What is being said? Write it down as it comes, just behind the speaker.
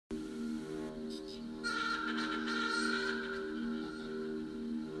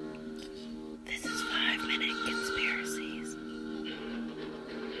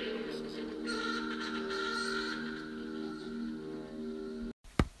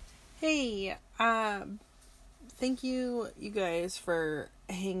Hey, thank you guys for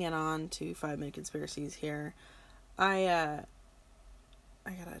hanging on to 5 Minute Conspiracies here. I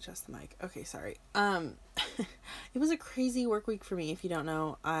gotta adjust the mic. Okay, sorry. It was a crazy work week for me, if you don't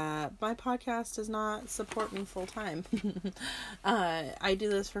know. My podcast does not support me full time. I do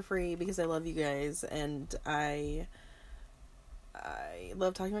this for free because I love you guys, and I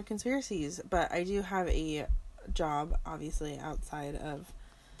love talking about conspiracies, but I do have a job, obviously, outside of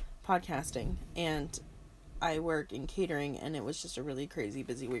podcasting, and I work in catering, and it was just a really crazy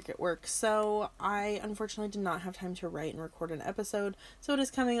busy week at work, so I unfortunately did not have time to write and record an episode, so it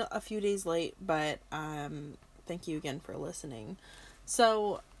is coming a few days late, but thank you again for listening.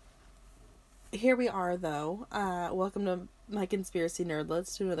 So here we are, though. Welcome to my conspiracy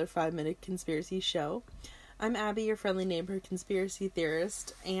nerdlets, to another 5 Minute Conspiracy show. I'm Abby, your friendly neighborhood conspiracy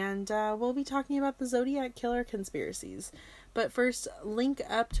theorist, and we'll be talking about the Zodiac Killer conspiracies. But first, link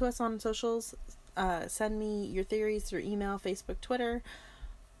up to us on socials. Send me your theories through email, Facebook, Twitter.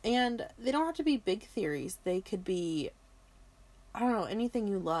 And they don't have to be big theories. They could be, I don't know, anything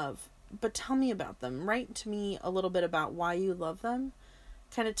you love. But tell me about them. Write to me a little bit about why you love them.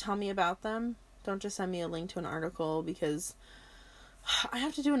 Kind of tell me about them. Don't just send me a link to an article, because I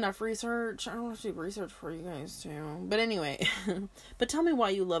have to do enough research. I don't have to do research for you guys too. But anyway, but tell me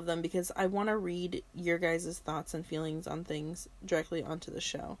why you love them, because I want to read your guys' thoughts and feelings on things directly onto the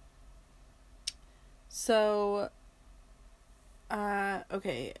show. So,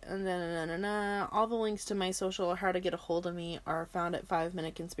 okay, all the links to my social or how to get a hold of me are found at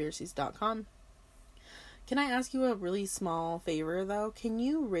 5minuteconspiracies.com. Can I ask you a really small favor, though? Can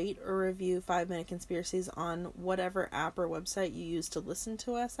you rate or review 5 Minute Conspiracies on whatever app or website you use to listen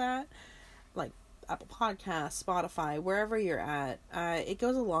to us at? Like Apple Podcasts, Spotify, wherever you're at. It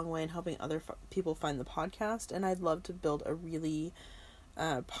goes a long way in helping other people find the podcast, and I'd love to build a really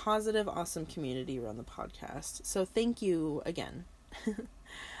positive, awesome community around the podcast. So thank you again.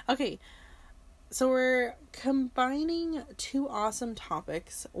 Okay. So we're combining two awesome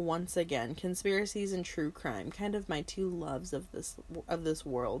topics once again, conspiracies and true crime, kind of my two loves of this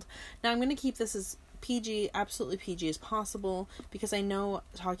world. Now I'm going to keep this as PG, absolutely PG as possible, because I know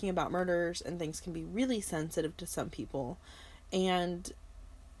talking about murders and things can be really sensitive to some people, and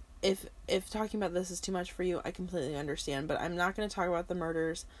if talking about this is too much for you, I completely understand, but I'm not going to talk about the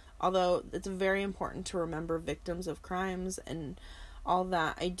murders, although it's very important to remember victims of crimes and all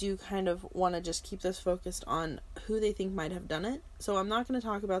that. I do kind of want to just keep this focused on who they think might have done it. So I'm not going to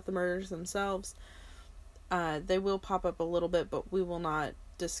talk about the murders themselves. They will pop up a little bit, but we will not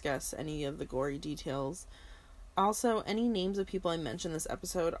discuss any of the gory details. Also, any names of people I mention in this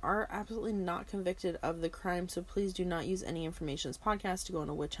episode are absolutely not convicted of the crime, so please do not use any information in this podcast to go on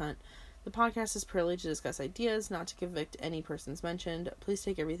a witch hunt. The podcast is purely to discuss ideas, not to convict any persons mentioned. Please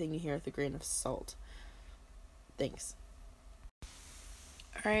take everything you hear with a grain of salt. Thanks.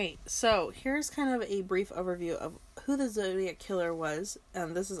 Alright, so here's kind of a brief overview of who the Zodiac Killer was.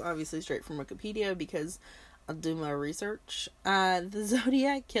 This is obviously straight from Wikipedia because I'll do my research. The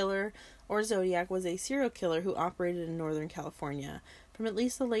Zodiac Killer, or Zodiac, was a serial killer who operated in Northern California. From at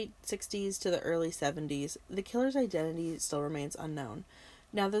least the late 60s to the early 70s, the killer's identity still remains unknown.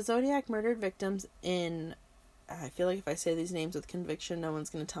 Now, the Zodiac murdered victims in, I feel like if I say these names with conviction, no one's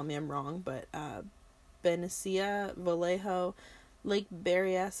going to tell me I'm wrong, but Benicia, Vallejo, Lake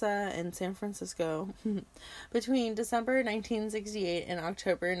Berryessa, and San Francisco between December 1968 and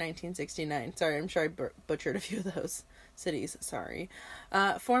October 1969. Sorry, I'm sure I butchered a few of those cities. Sorry.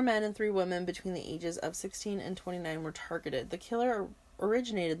 4 men and 3 women between the ages of 16 and 29 were targeted. The killer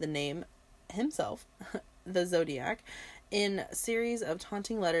originated the name himself, the Zodiac, in a series of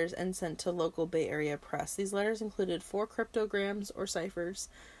taunting letters and sent to local Bay Area press. These letters included 4 cryptograms or ciphers.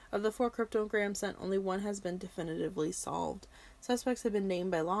 Of the 4 cryptograms sent, only one has been definitively solved. Suspects have been named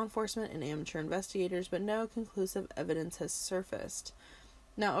by law enforcement and amateur investigators, but no conclusive evidence has surfaced.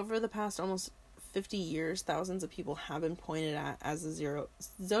 Now, over the past almost 50 years, thousands of people have been pointed at as a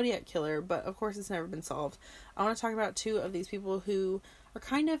Zodiac Killer, but of course it's never been solved. I want to talk about 2 of these people who are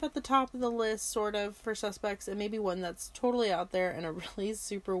kind of at the top of the list, sort of, for suspects, and maybe one that's totally out there and a really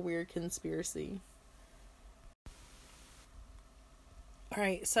super weird conspiracy.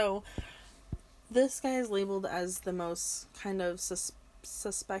 Alright, so this guy is labeled as the most kind of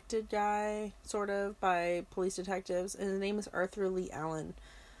suspected guy, sort of, by police detectives, and his name is Arthur Lee Allen.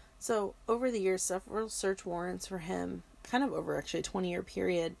 So, over the years, several search warrants for him, kind of over actually a 20-year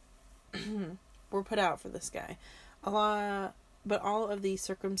period, were put out for this guy. But all of the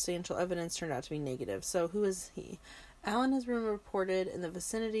circumstantial evidence turned out to be negative. So, who is he? Allen has been reported in the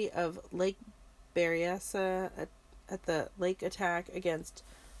vicinity of Lake Berryessa at the lake attack against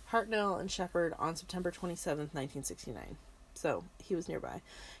Hartnell, and Shepherd on September 27th, 1969. So, he was nearby.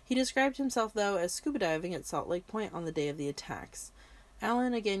 He described himself, though, as scuba diving at Salt Lake Point on the day of the attacks.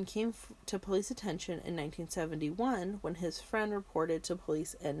 Allen again came to police attention in 1971 when his friend reported to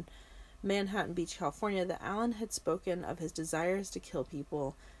police in Manhattan Beach, California, that Allen had spoken of his desires to kill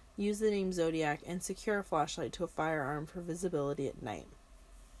people, use the name Zodiac, and secure a flashlight to a firearm for visibility at night.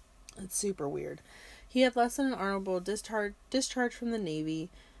 It's super weird. He had less than an honorable discharge from the Navy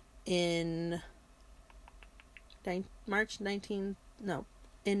in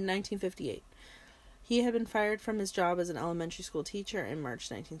 1958. He had been fired from his job as an elementary school teacher in March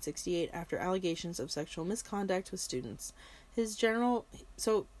 1968 after allegations of sexual misconduct with students. He's got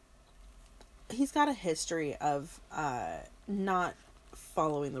a history of not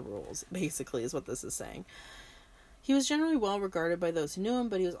following the rules, basically, is what this is saying. He was generally well regarded by those who knew him,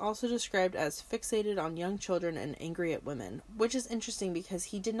 but he was also described as fixated on young children and angry at women, which is interesting because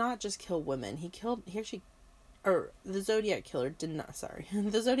he did not just kill women. The Zodiac Killer did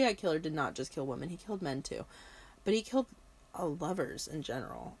not just kill women, he killed men too. But he killed lovers in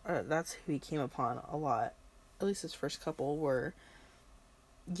general. That's who he came upon a lot. At least his first couple were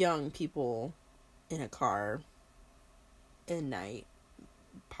young people in a car at night,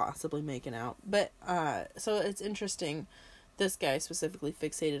 possibly making out. But, so it's interesting. This guy specifically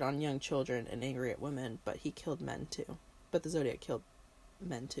fixated on young children and angry at women, but he killed men too. But the Zodiac killed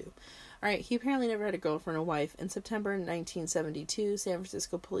men too. Alright, he apparently never had a girlfriend or wife. In September 1972, San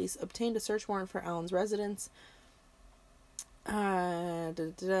Francisco police obtained a search warrant for Allen's residence.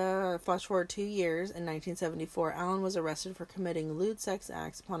 Flash forward 2 years, in 1974, Allen was arrested for committing lewd sex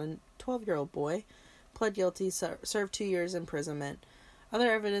acts upon a 12-year-old boy, pled guilty, served 2 years imprisonment.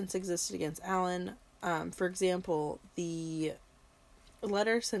 Other evidence existed against Allen. For example, the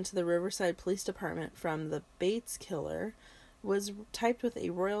letter sent to the Riverside Police Department from the Bates killer was typed with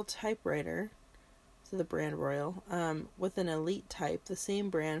a Royal typewriter, so the brand Royal, with an Elite type, the same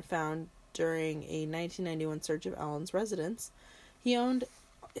brand found during a 1991 search of Allen's residence.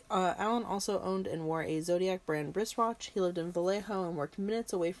 Allen also owned and wore a Zodiac brand wristwatch. He lived in Vallejo and worked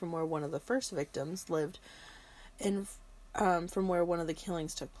minutes away from where one of the first victims lived, and from where one of the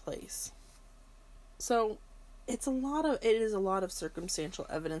killings took place. So, it is a lot of circumstantial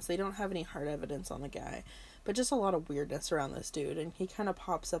evidence. They don't have any hard evidence on the guy, but just a lot of weirdness around this dude, and he kind of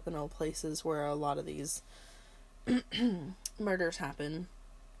pops up in all places where a lot of these murders happen.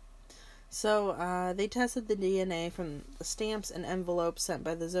 So, they tested the DNA from the stamps and envelopes sent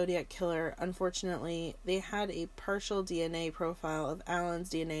by the Zodiac Killer. Unfortunately, they had a partial DNA profile of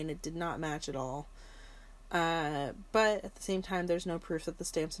Allen's DNA, and it did not match at all. But at the same time, there's no proof that the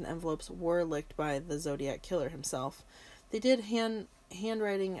stamps and envelopes were licked by the Zodiac Killer himself. They did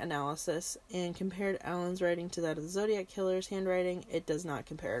handwriting analysis and compared Allen's writing to that of the Zodiac Killer's handwriting. It does not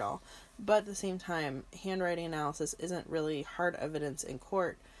compare at all. But at the same time, handwriting analysis isn't really hard evidence in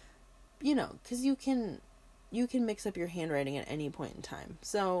court, because you can mix up your handwriting at any point in time.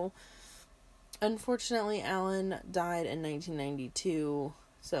 So, unfortunately, Allen died in 1992,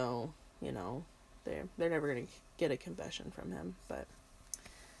 so, they're never going to get a confession from him, but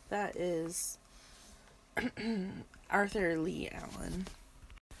that is Arthur Lee Allen.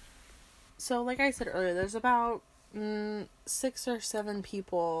 So, like I said earlier, there's about 6 or 7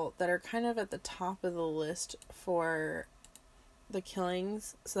 people that are kind of at the top of the list for the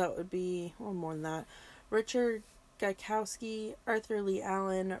killings. So that would be, more than that. Richard Gaikowski, Arthur Lee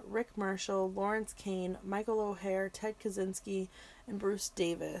Allen, Rick Marshall, Lawrence Kane, Michael O'Hare, Ted Kaczynski, and Bruce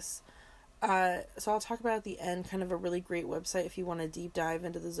Davis. So I'll talk about at the end kind of a really great website if you want to deep dive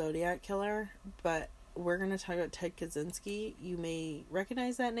into the Zodiac Killer, but we're going to talk about Ted Kaczynski. You may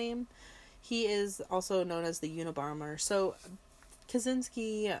recognize that name. He is also known as the Unabomber. So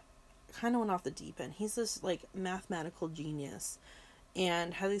Kaczynski kind of went off the deep end. He's this mathematical genius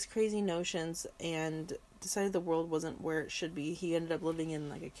and had these crazy notions and decided the world wasn't where it should be. He ended up living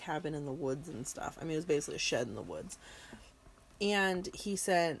in a cabin in the woods and stuff. I mean, it was basically a shed in the woods. And he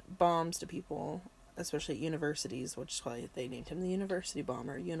sent bombs to people, especially at universities, which is why they named him the University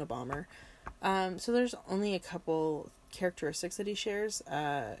Bomber, Unabomber. So there's only a couple characteristics that he shares.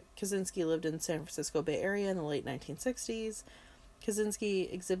 Kaczynski lived in San Francisco Bay Area in the late 1960s.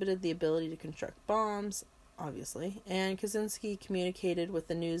 Kaczynski exhibited the ability to construct bombs, obviously. And Kaczynski communicated with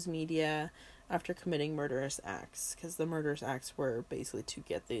the news media after committing murderous acts, because the murderous acts were basically to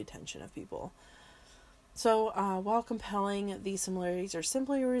get the attention of people. So, while compelling, these similarities are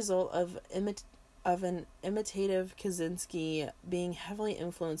simply a result of an imitative Kaczynski being heavily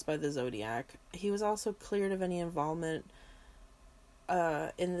influenced by the Zodiac. He was also cleared of any involvement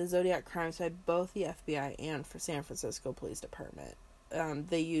in the Zodiac crimes by both the FBI and for San Francisco Police Department.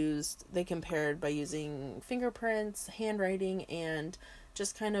 they compared by using fingerprints, handwriting, and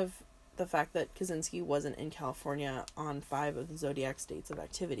just kind of the fact that Kaczynski wasn't in California on 5 of the zodiac states of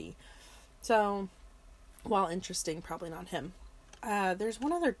activity. So, while interesting, probably not him. There's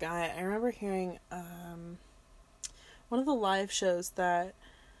one other guy, I remember hearing, one of the live shows that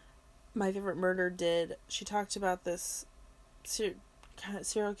My Favorite Murder did, she talked about this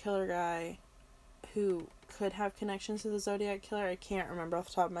serial killer guy who could have connections to the Zodiac Killer. I can't remember off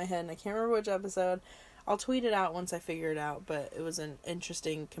the top of my head, and I can't remember which episode. I'll tweet it out once I figure it out, but it was an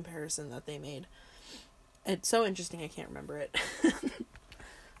interesting comparison that they made. It's so interesting I can't remember it.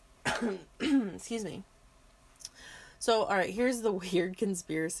 Excuse me. So, alright, here's the weird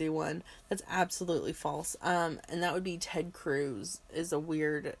conspiracy one that's absolutely false. And that would be Ted Cruz is a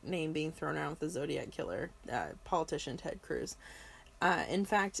weird name being thrown around with the Zodiac Killer. Politician Ted Cruz. In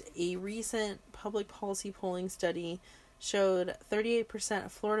fact, a recent public policy polling study showed 38%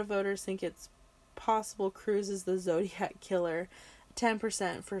 of Florida voters think it's possible Cruz is the Zodiac Killer.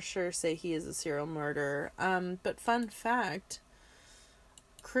 10% for sure say he is a serial murderer. But fun fact,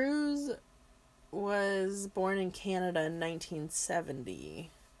 Cruz was born in Canada in 1970,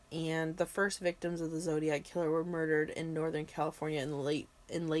 and the first victims of the Zodiac Killer were murdered in Northern California in late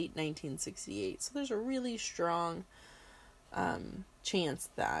 1968. So there's a really strong chance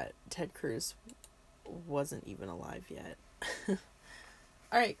that Ted Cruz wasn't even alive yet.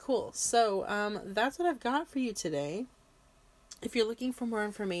 Alright, cool. So that's what I've got for you today. If you're looking for more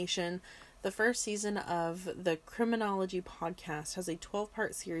information, the first season of the Criminology podcast has a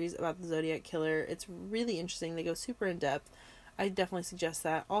 12-part series about the Zodiac Killer. It's really interesting. They go super in-depth. I definitely suggest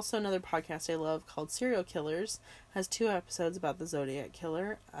that. Also, another podcast I love called Serial Killers has 2 episodes about the Zodiac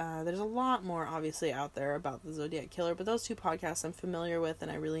Killer. There's a lot more, obviously, out there about the Zodiac Killer, but those 2 podcasts I'm familiar with and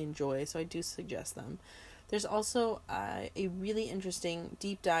I really enjoy, so I do suggest them. There's also a really interesting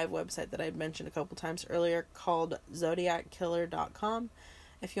deep dive website that I had mentioned a couple times earlier called ZodiacKiller.com.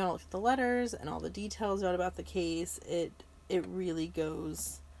 If you want to look at the letters and all the details about the case, it really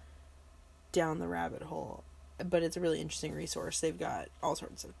goes down the rabbit hole. But it's a really interesting resource. They've got all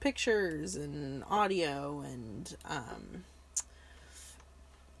sorts of pictures and audio and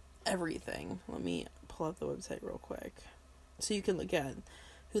everything. Let me pull up the website real quick. So you can look at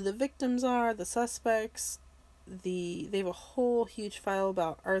who the victims are, the suspects. They have a whole huge file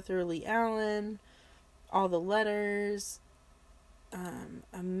about Arthur Lee Allen, all the letters,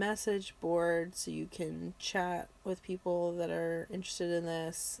 a message board so you can chat with people that are interested in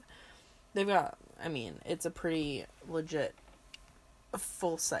this. They've got, it's a pretty legit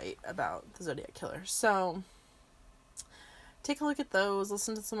full site about the Zodiac Killer. So, take a look at those.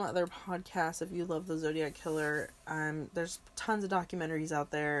 Listen to some other podcasts if you love the Zodiac Killer. There's tons of documentaries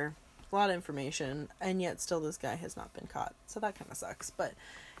out there. A lot of information. And yet still this guy has not been caught. So that kind of sucks. But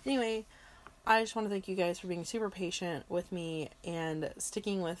anyway, I just want to thank you guys for being super patient with me and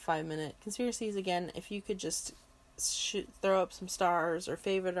sticking with 5-minute conspiracies. Again, if you could just throw up some stars or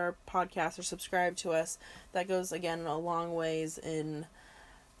favorite our podcast or subscribe to us, that goes again a long ways in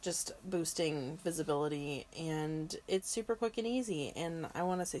just boosting visibility, and it's super quick and easy. And I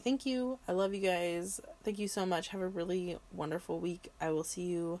want to say thank you. I love you guys. Thank you so much. Have a really wonderful week. I will see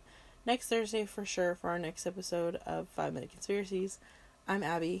you next Thursday for sure for our next episode of 5-Minute Conspiracies. I'm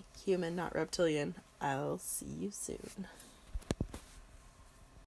Abby, human, not reptilian. I'll see you soon.